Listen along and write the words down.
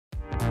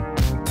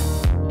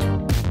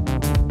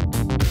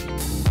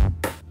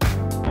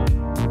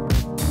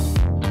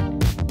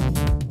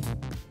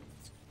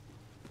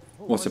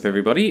What's up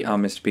everybody,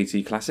 I'm Mr.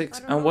 PT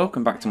Classics and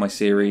welcome back to my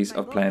series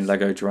of playing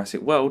Lego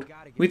Jurassic World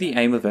with the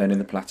aim of earning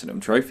the Platinum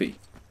Trophy.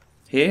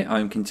 Here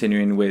I am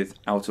continuing with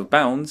Out of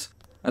Bounds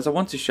as I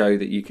want to show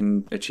that you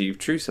can achieve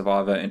True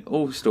Survivor in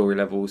all story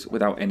levels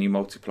without any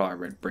multiplier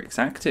red bricks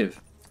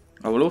active.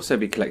 I will also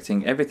be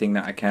collecting everything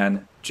that I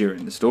can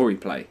during the story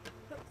play.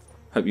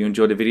 Hope you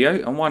enjoyed the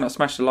video and why not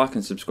smash the like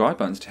and subscribe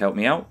buttons to help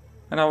me out,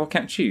 and I will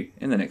catch you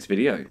in the next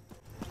video.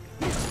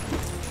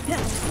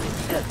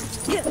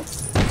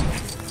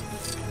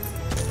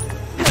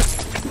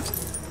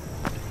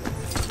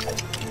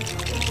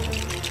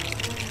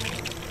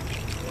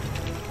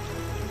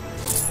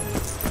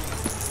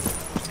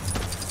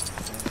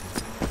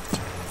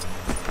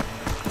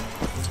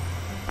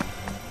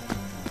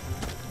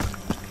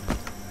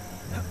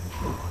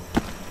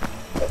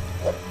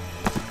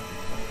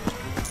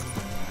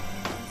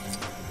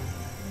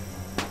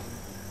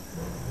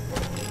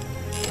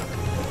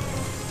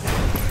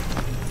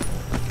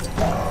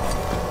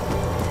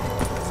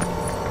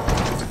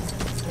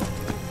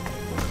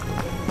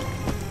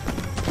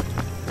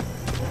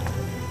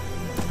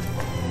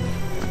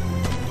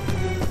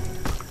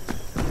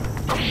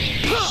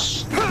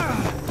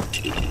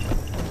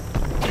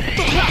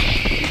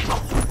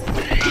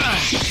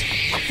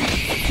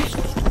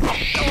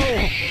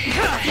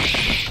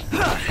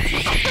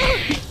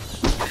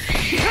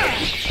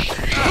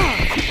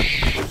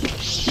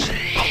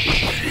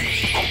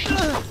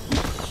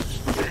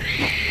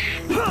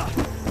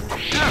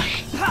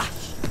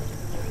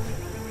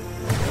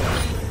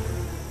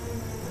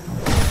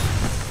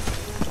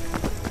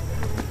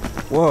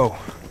 Whoa.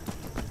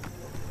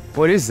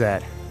 What is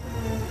that?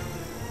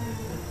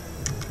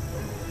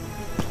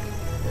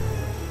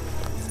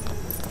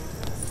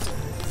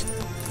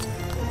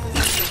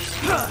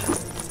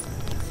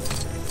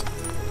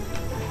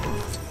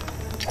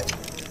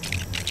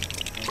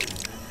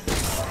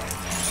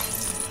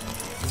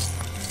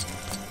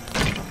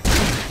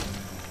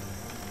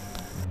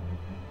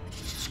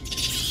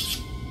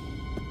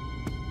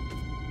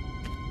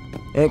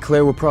 Aunt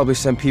Claire will probably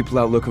send people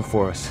out looking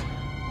for us.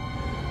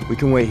 We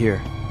can wait here.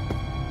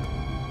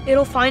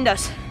 It'll find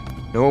us.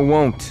 No, it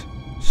won't.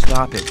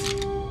 Stop it.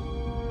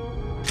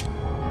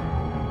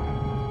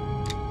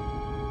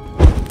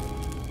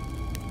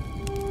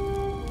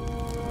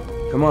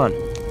 Come on.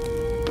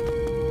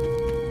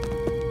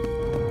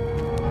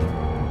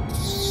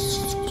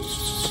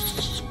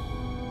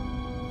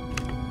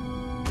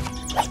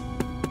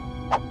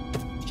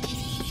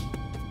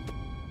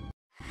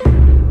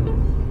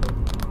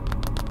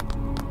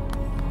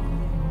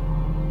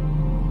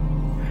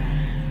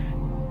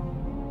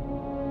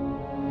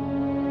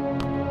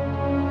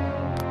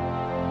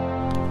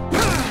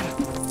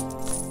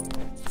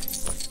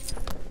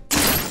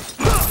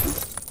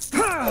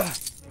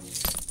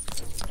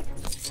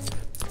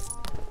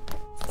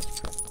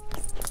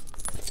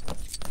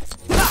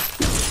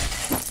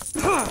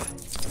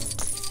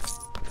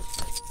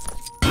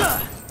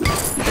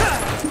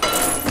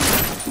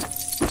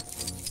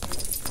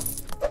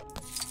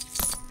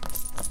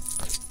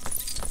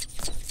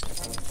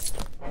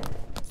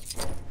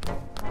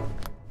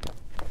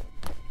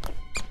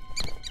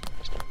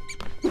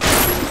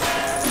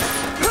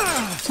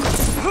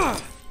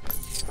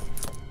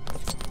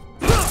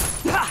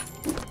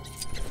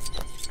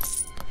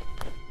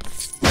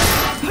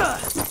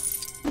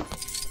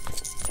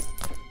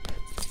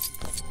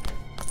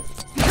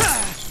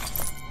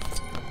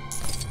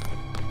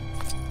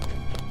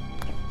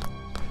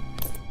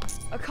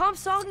 A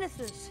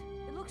Compsognathus.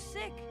 It looks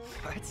sick.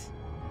 What?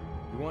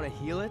 You want to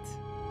heal it?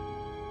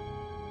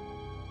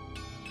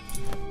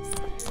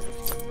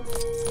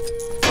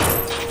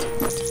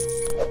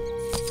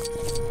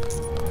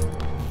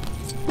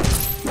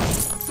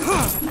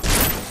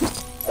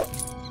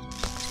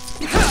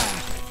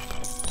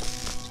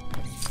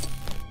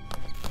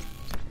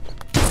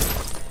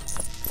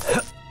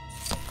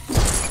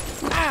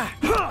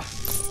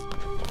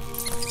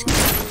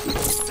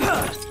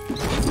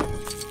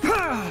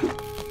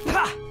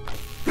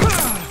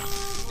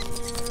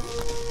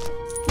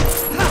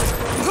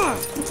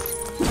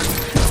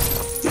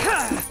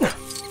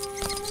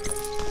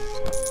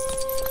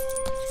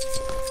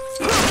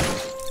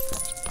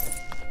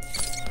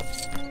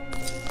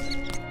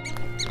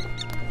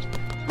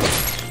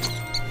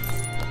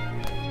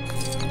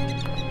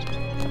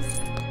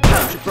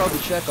 Probably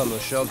check on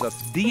those shelves up.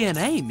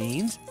 DNA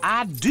means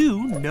I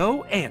do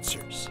know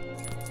answers.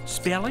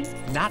 Spelling,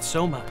 not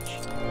so much.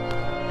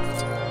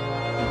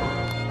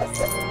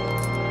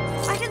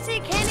 I can see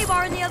a candy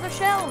bar in the other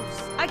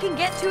shelves. I can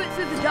get to it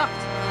through the duct.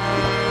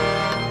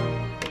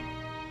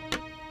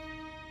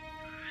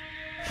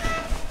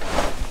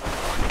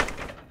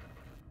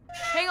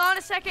 Hang on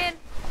a second.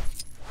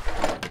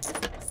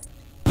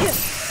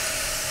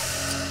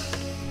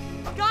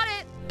 Got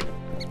it.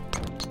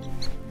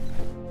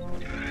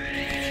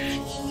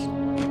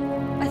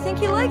 I think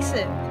he likes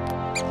it.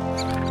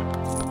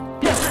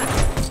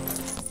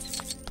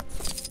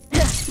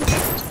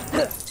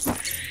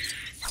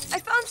 I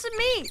found some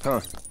meat.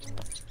 Huh.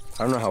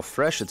 I don't know how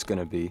fresh it's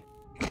gonna be.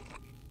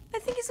 I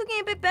think he's looking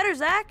a bit better,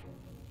 Zach?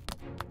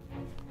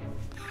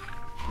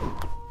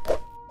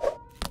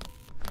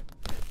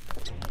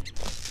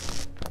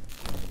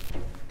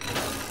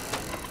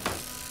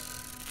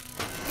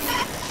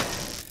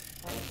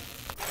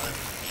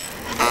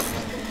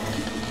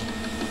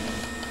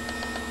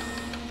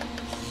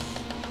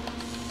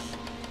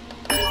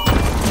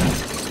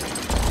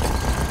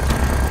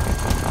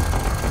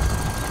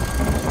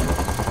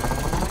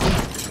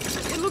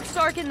 It looks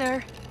dark in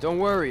there. Don't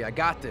worry, I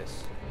got this.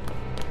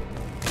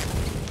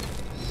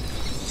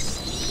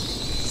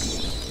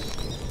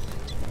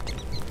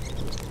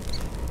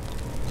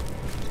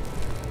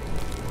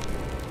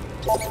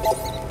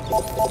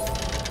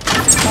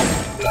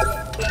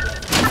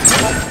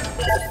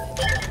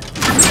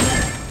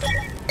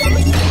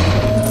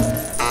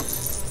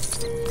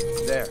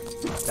 There.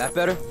 That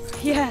better?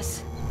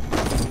 Yes.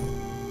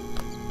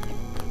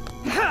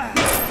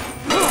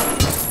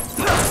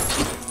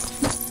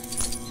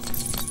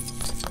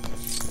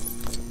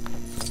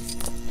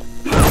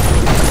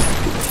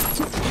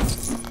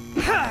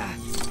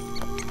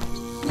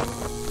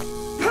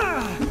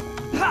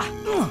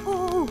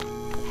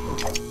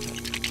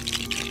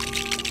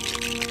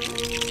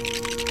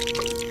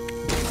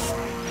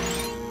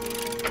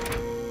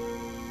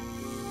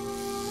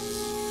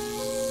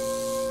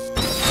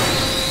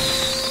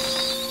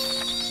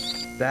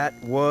 That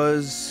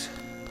was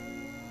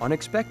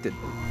unexpected.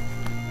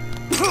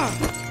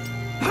 I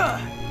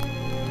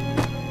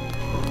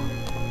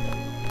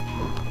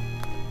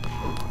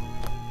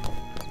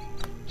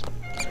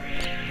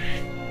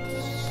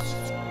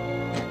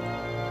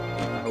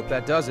hope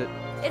that does it.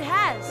 It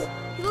has.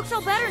 He looks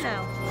all better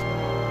now.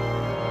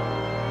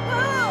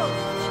 Whoa!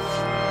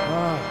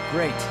 Oh,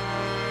 great.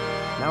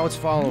 Now it's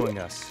following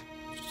us.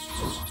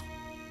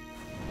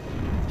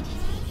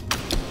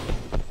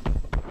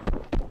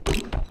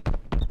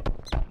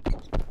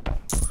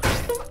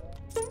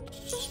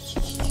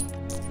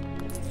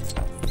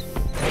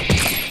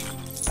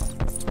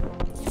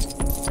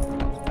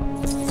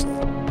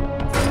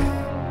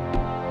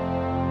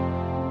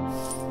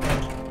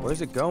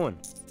 Where's it going?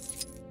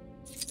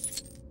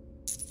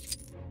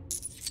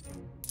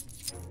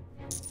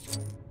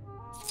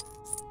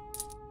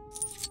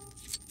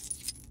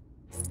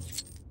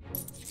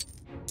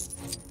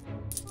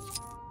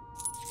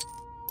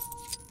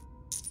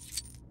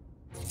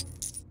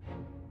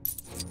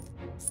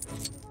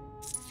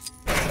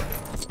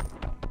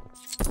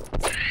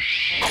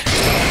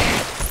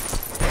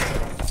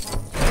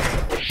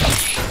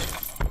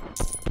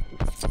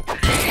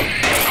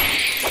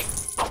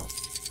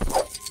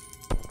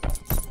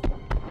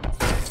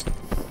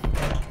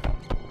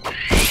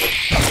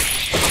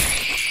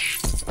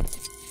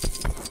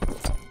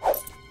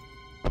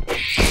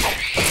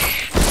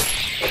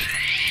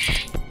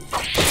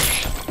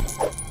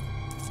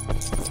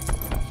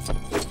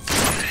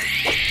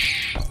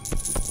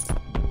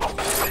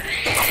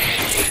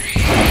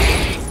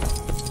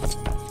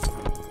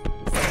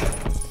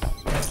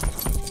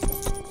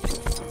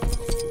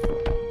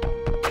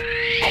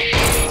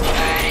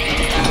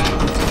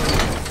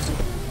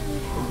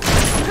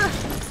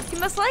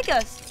 Like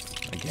us.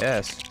 I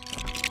guess.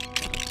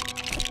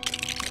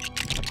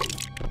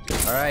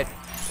 All right,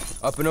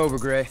 up and over,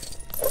 Gray.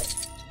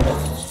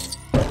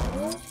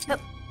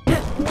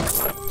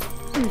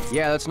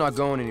 Yeah, that's not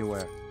going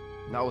anywhere.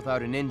 Not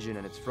without an engine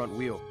and its front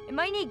wheel. It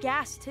might need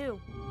gas, too.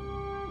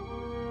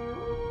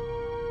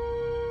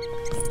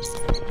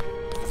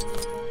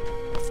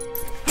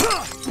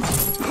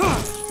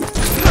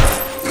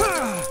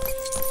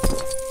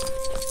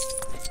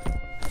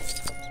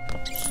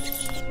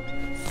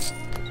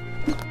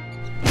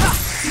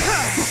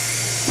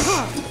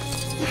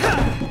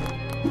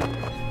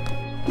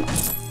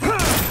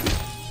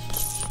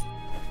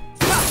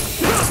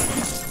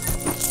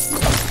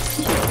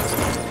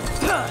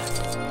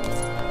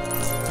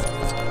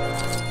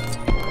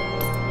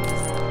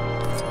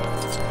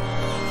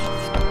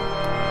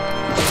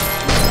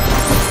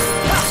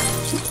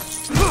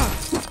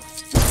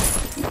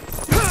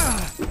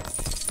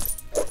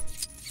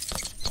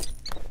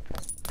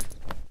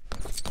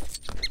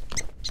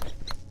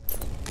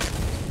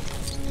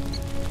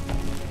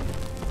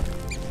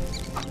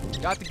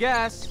 Got the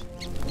gas.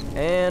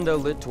 And a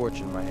lit torch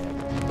in my hand.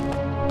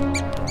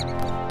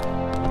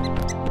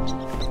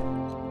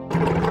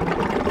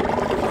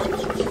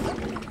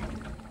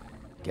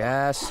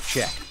 Gas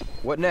check.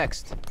 What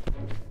next?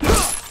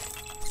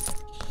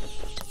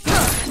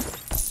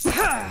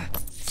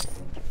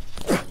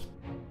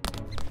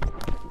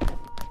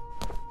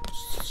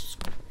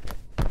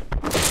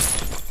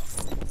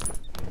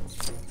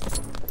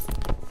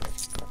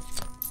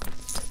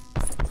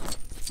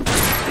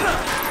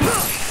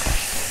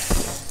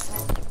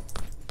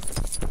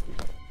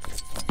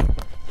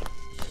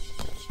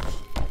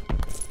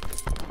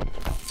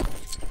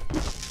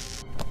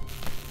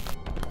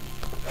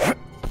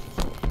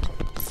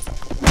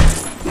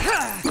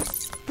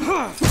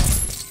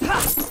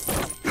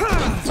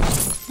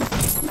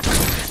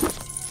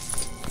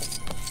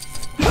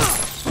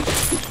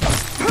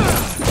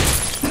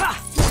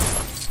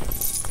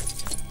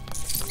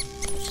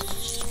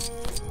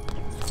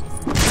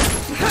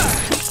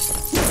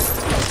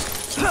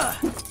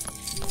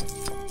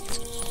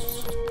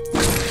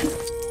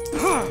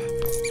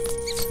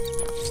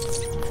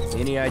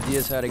 Any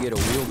ideas how to get a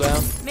wheel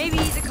down? Maybe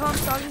the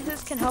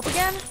Comstockingses can help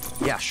again?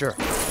 Yeah, sure.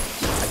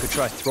 I could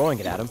try throwing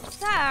it at him.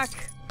 Zach!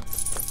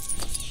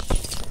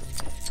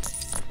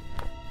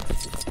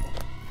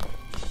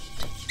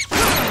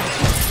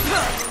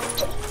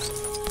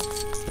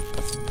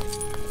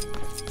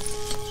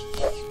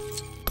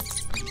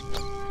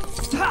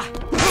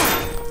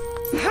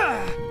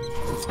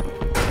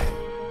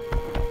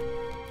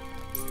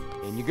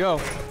 In you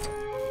go.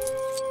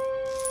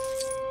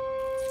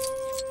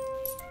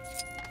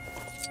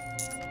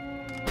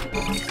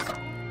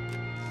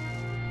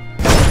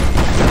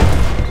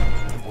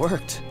 It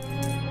worked.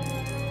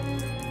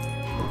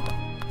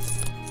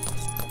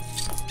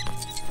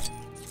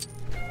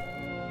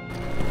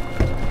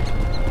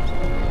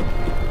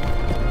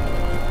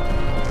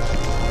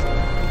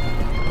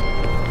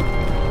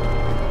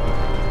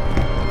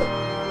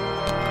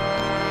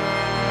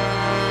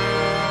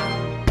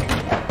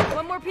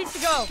 One more piece to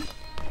go.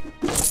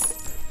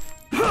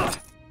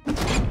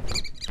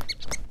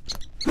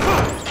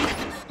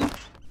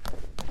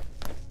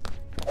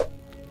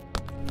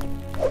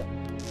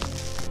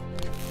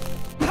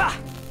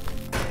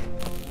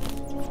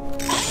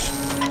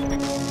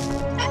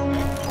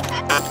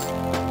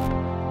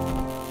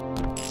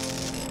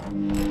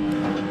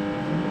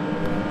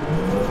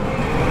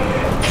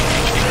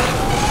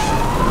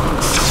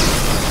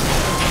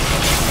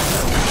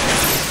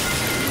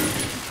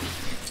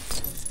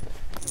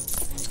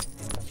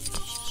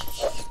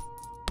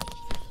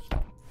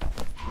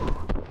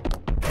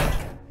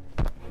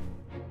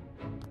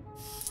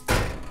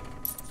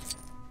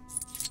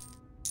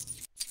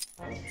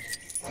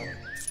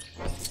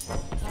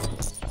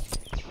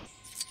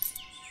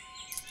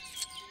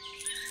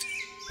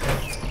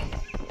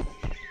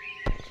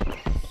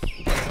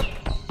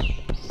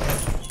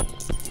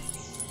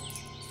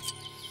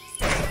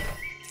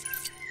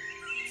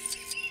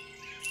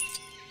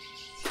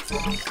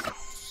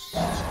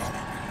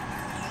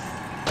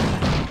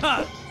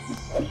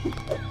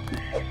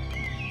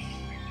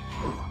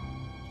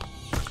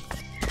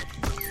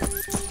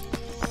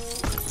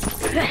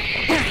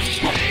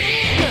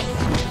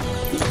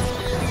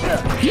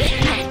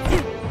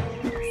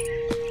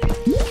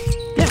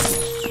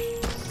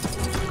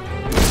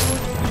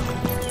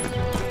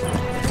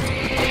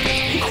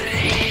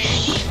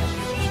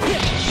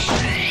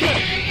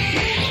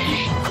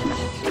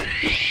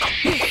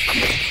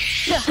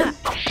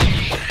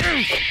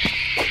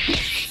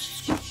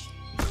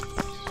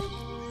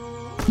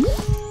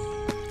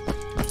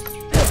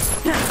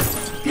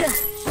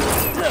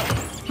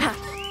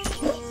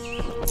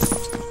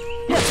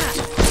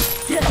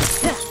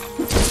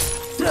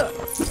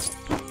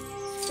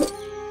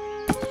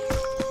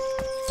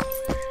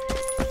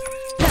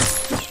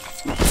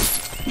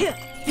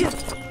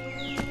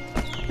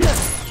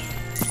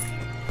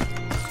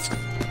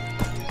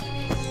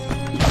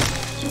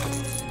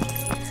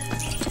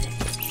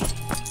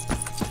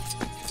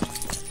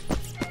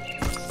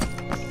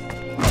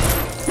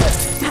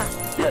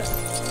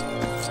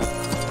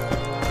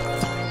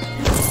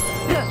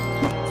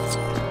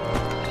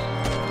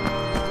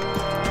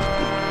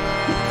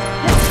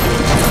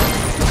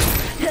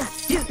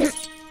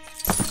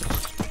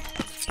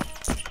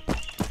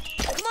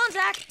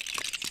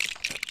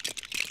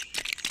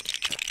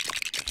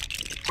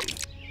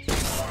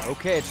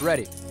 Okay, it's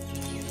ready.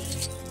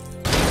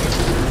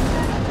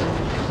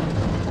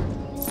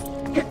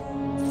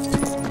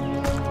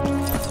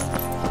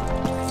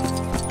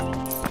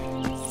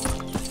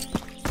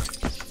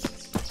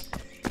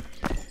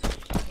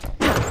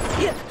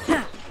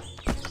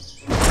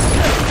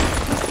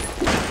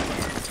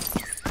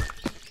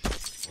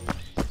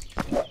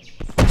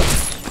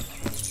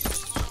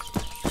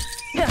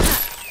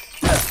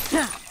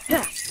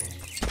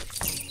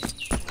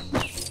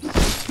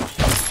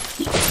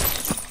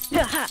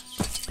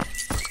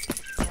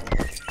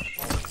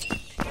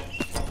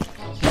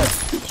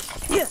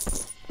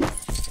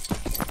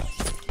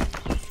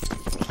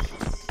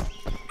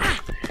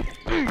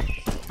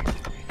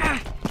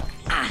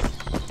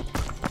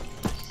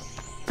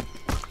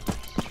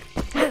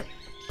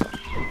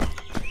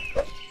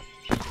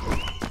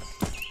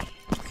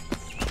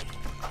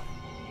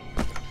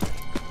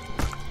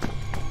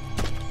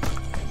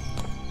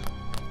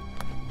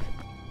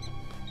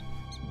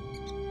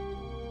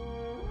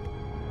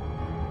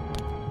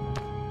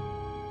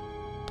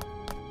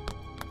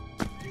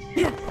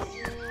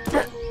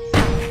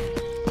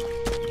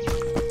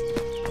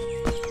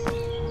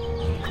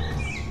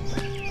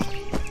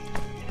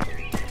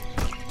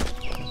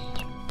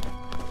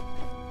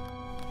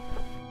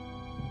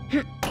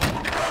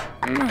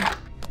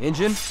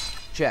 Engine,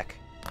 check.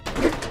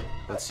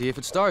 Let's see if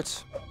it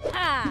starts.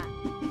 Ah.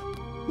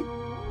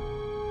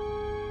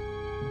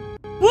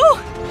 Woo!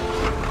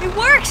 It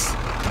works!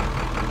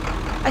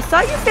 I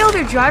thought you failed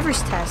your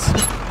driver's test.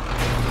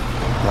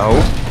 No,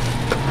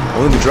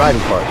 only the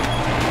driving part.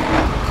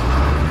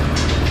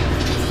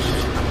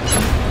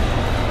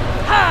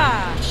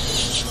 Ha!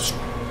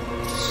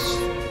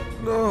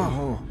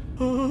 No.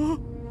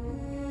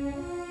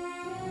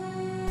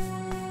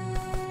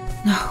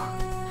 No.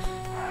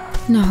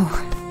 No.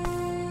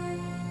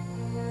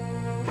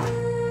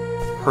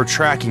 Her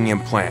tracking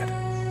implant.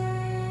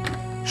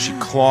 She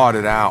clawed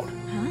it out.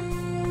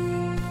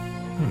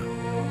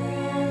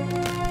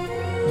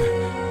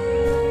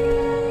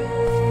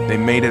 They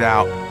made it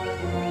out.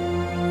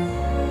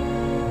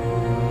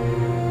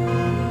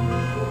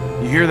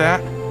 You hear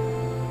that?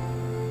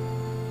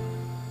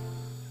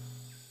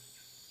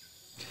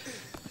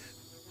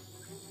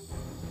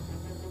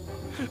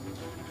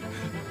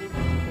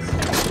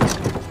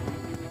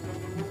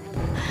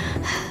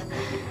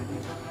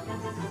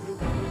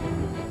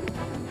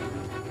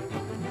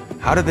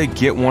 How did they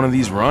get one of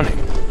these running?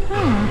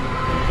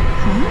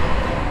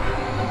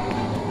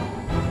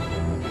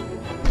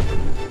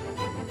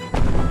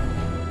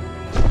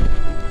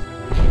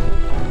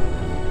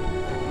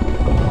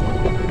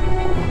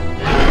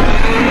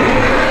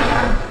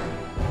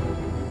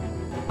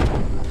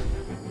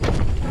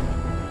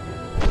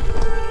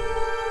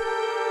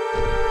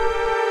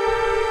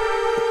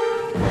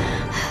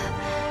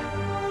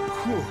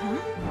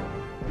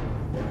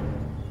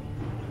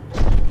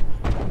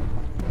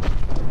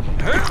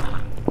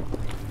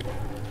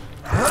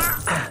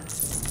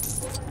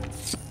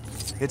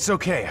 It's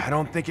okay. I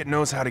don't think it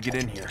knows how to get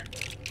in here.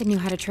 It knew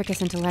how to trick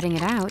us into letting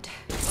it out.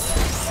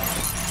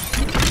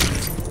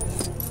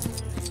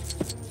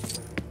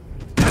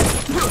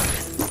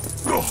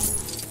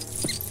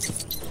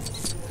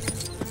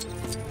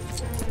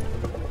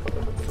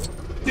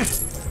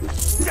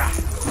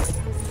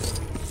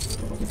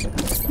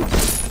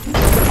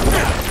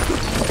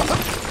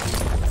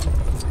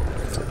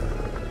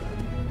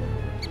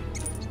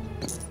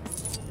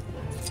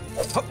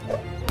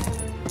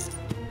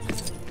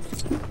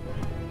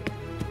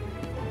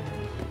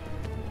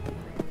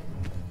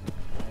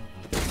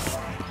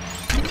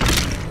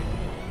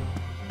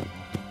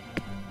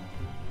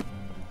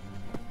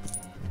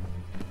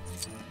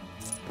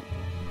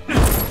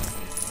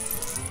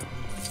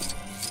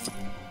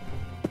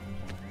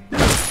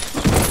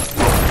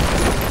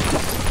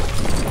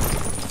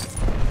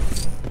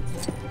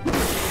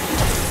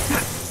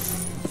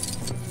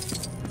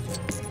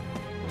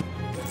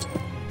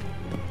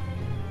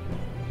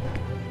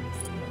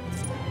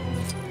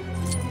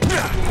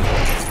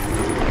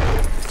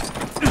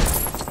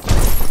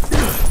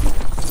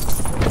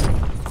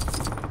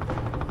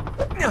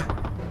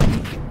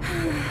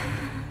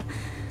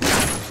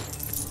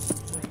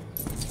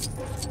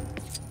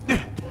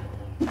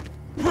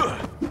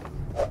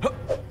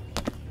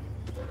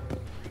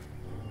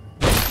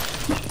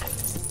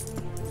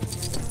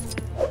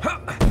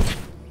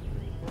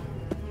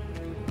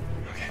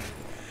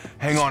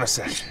 Hang on a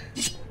sec.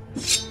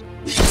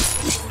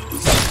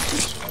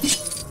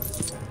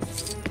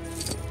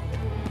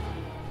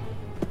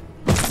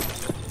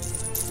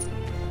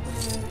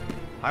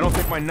 I don't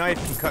think my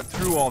knife can cut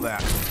through all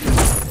that.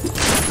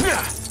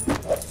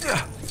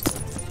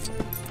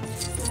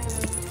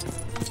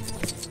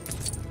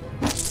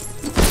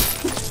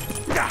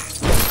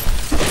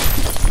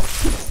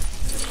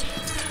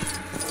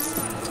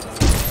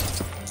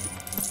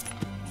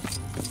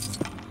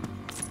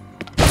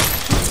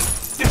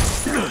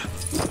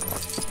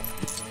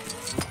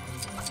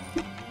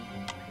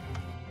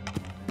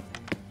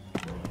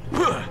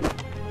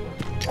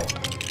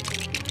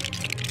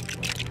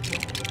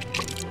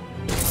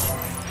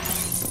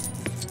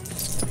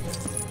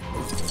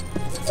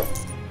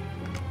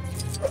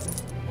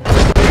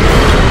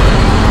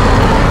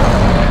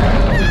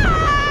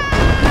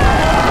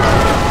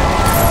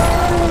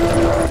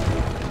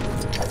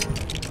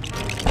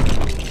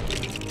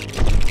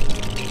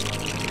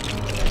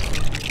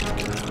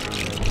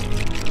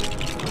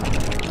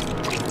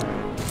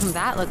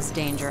 That looks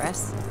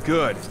dangerous.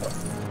 Good.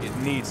 It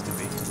needs to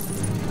be.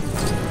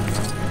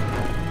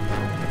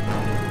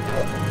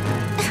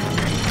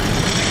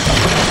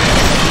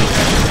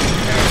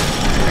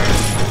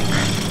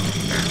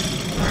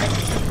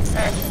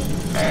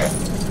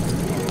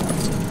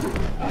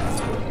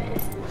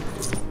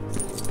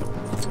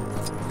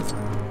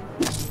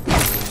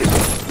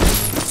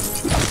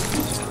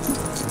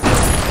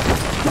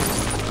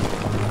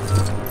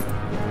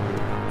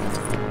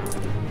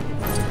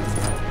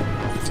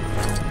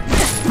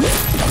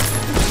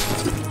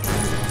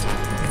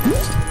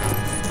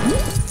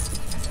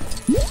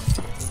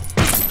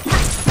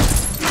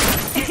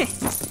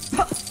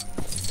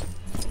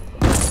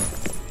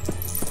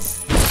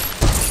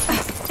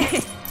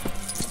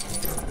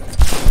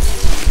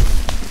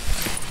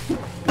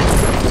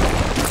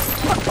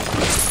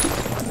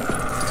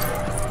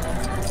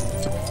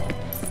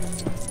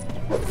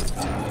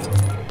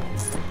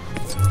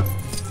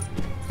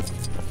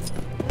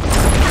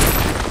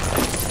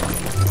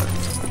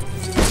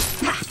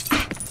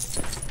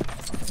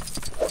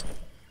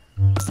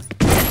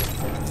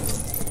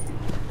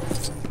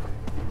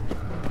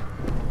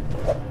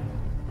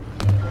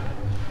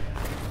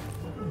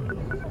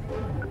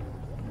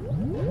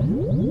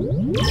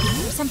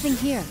 Something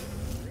here.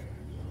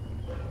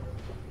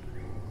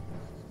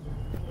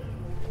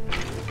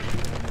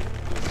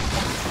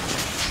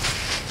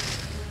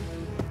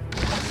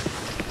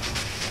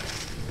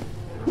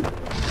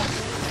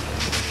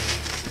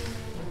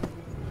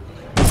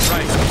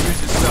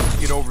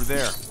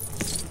 there.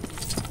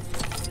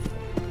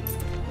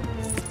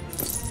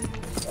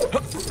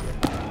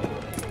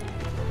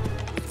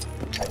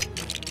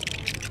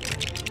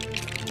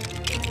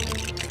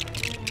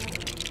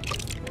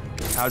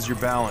 How's your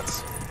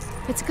balance?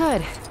 It's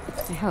good,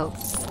 I hope.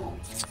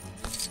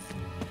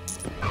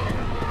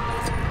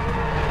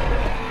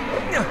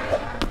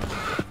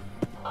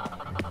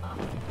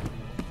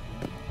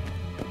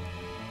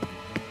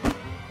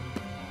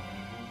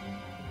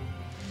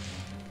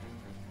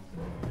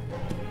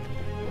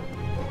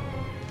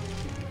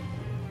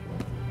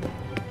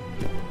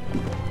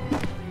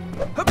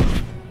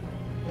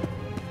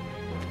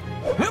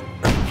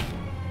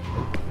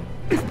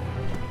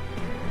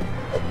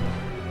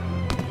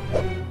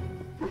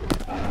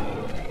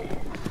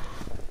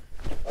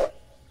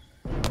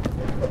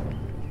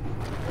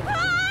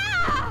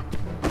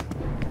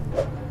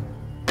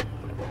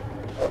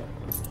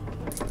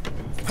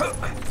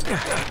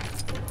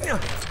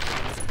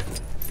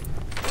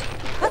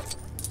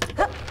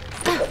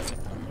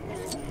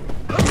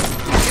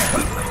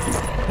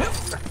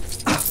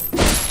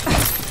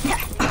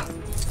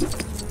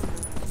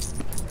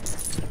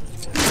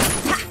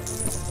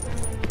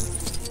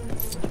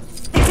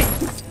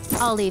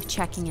 I'll leave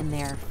checking in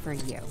there for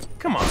you.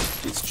 Come on,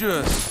 it's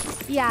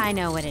just... Yeah, I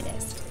know what it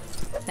is.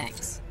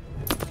 Thanks.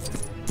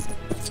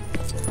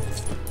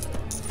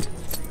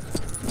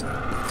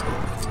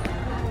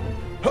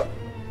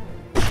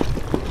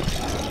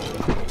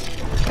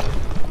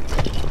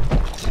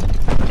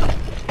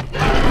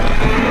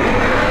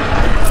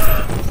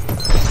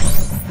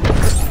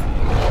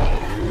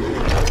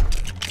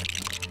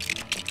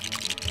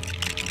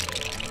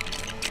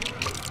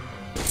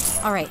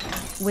 All right,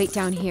 wait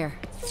down here.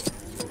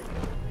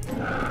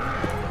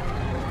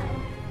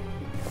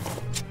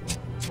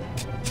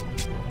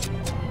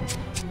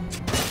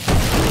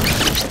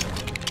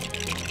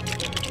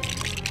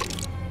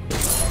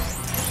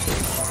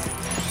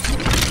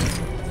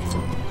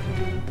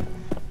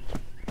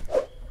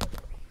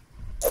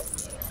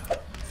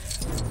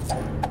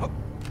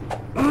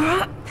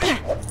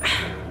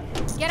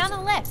 Get on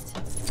the lift.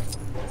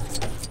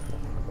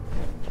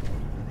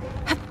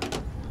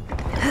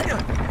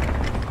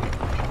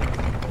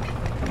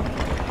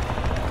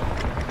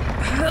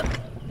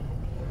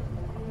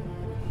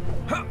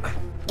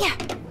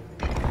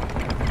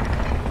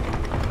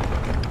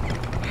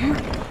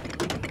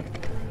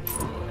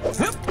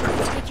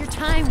 Take your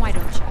time, why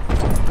don't you?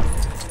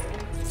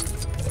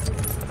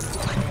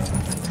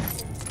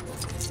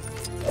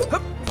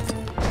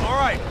 All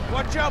right,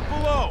 watch out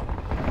below.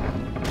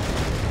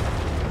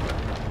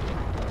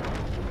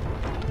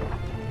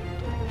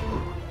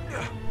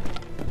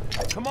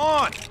 Come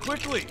on,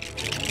 quickly.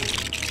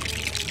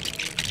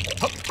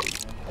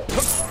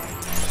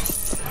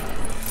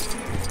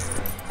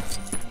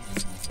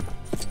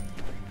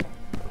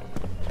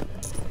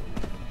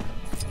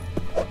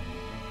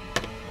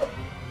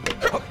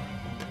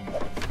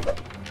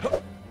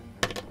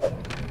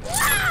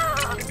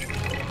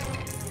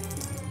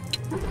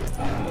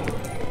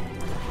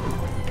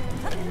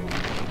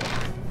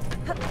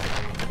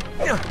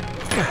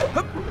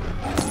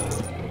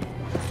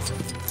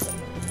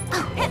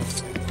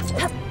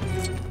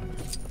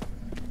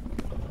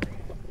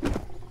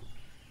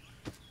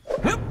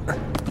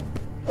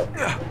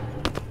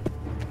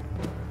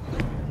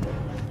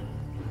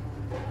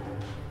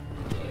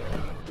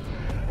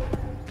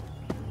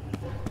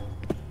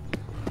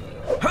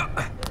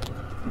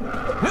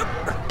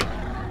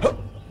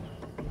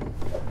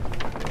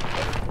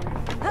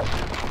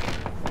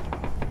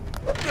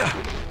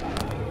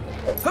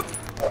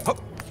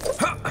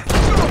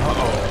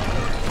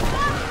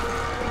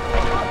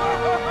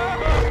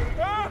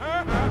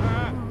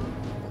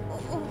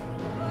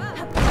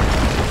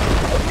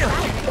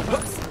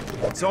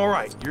 It's all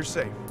right, you're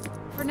safe.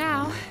 For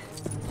now.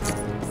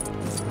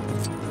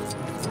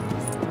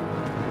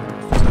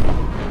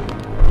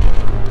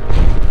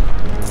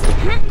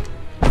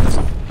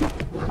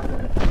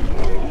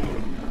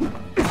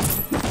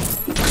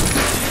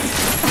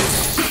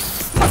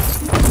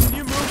 Can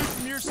you move it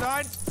from your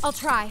side? I'll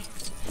try.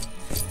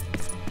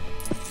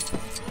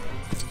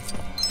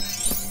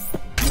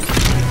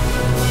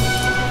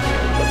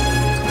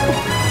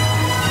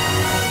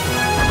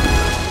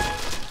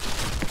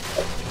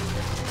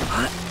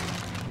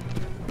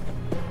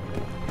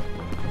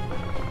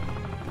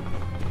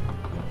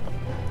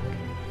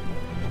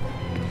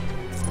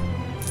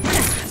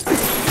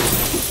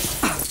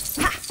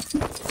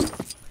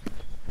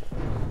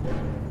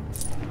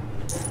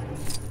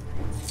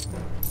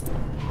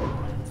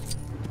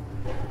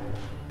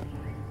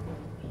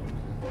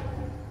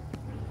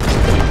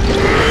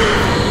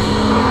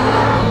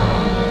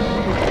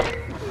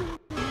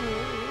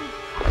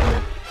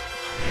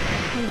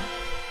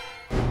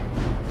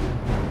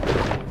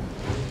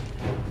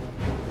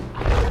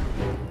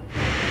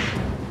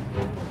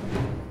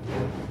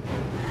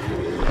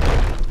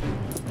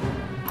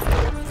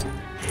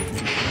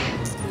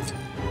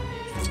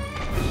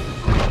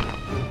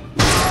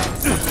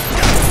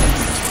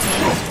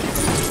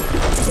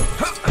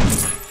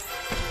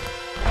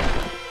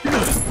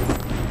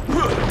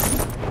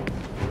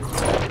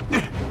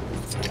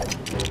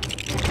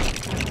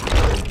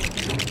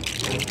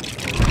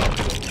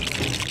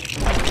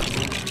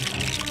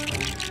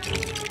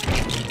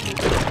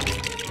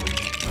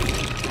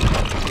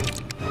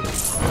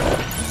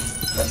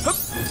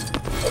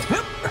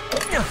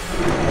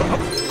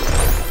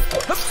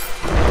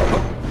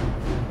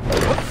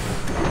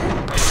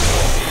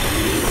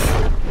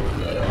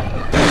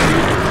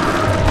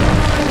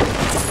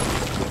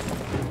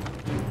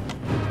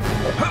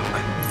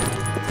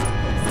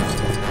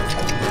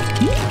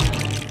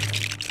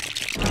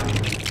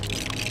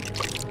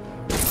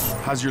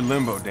 How's your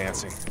limbo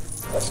dancing?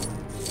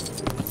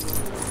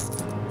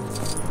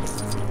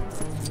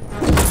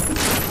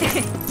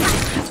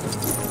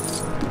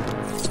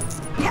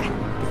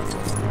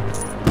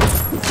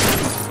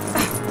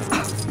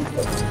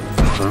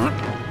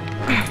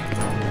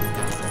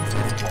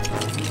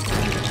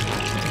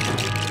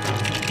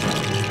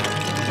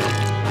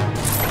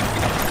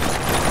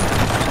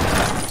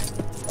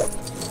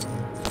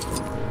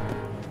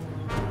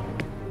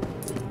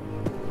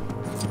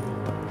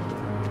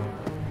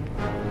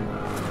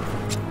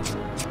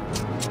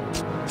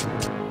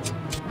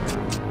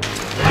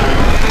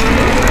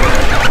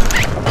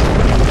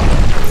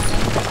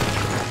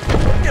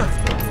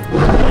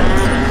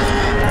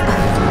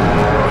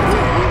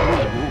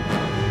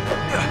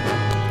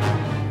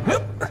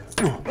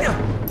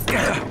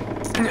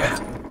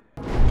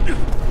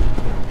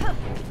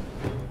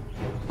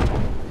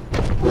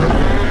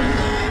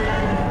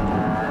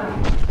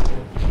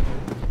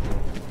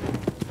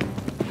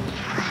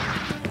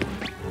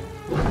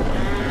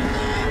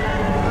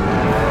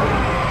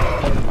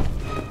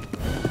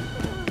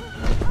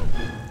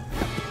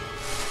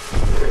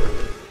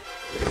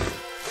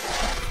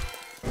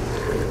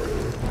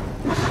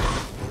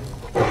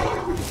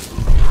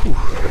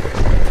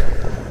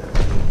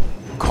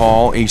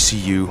 Call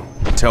ACU,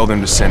 tell them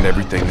to send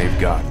everything they've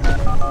got.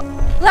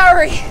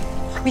 Lowry!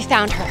 We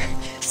found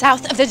her,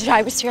 south of the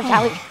Gyrosphere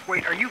Valley.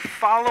 Wait, are you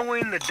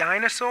following the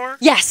dinosaur?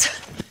 Yes!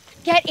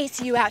 Get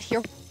ACU out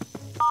here.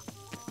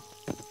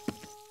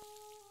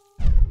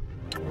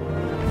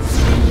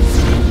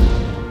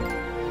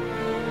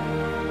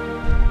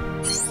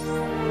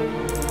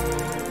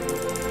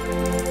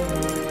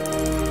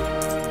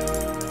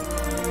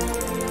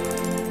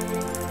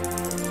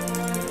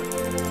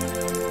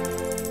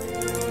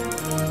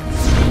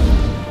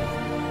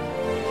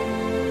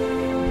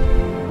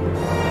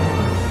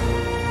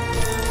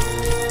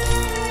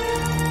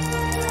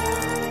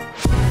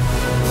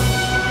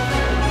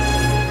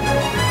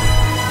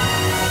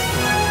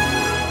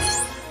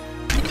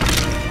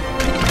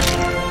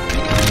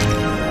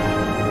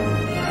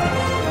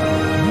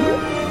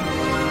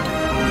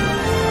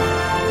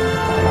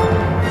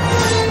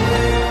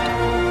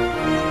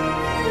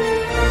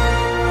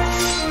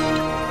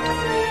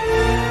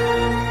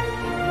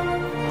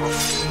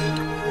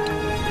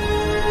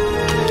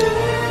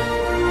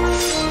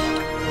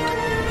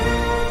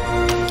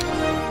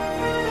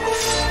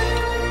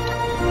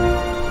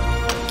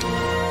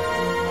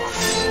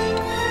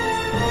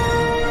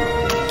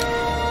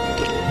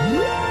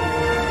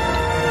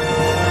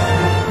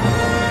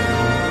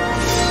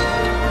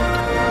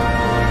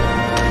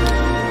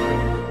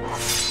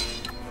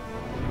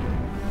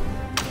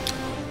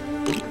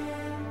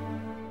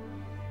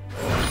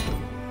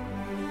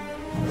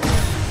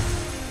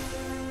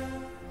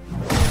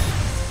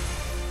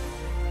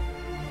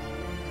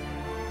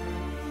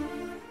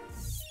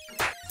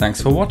 Thanks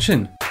for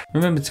watching.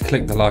 Remember to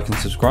click the like and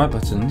subscribe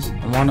buttons,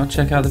 and why not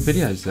check out the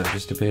videos that have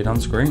just appeared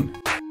on screen.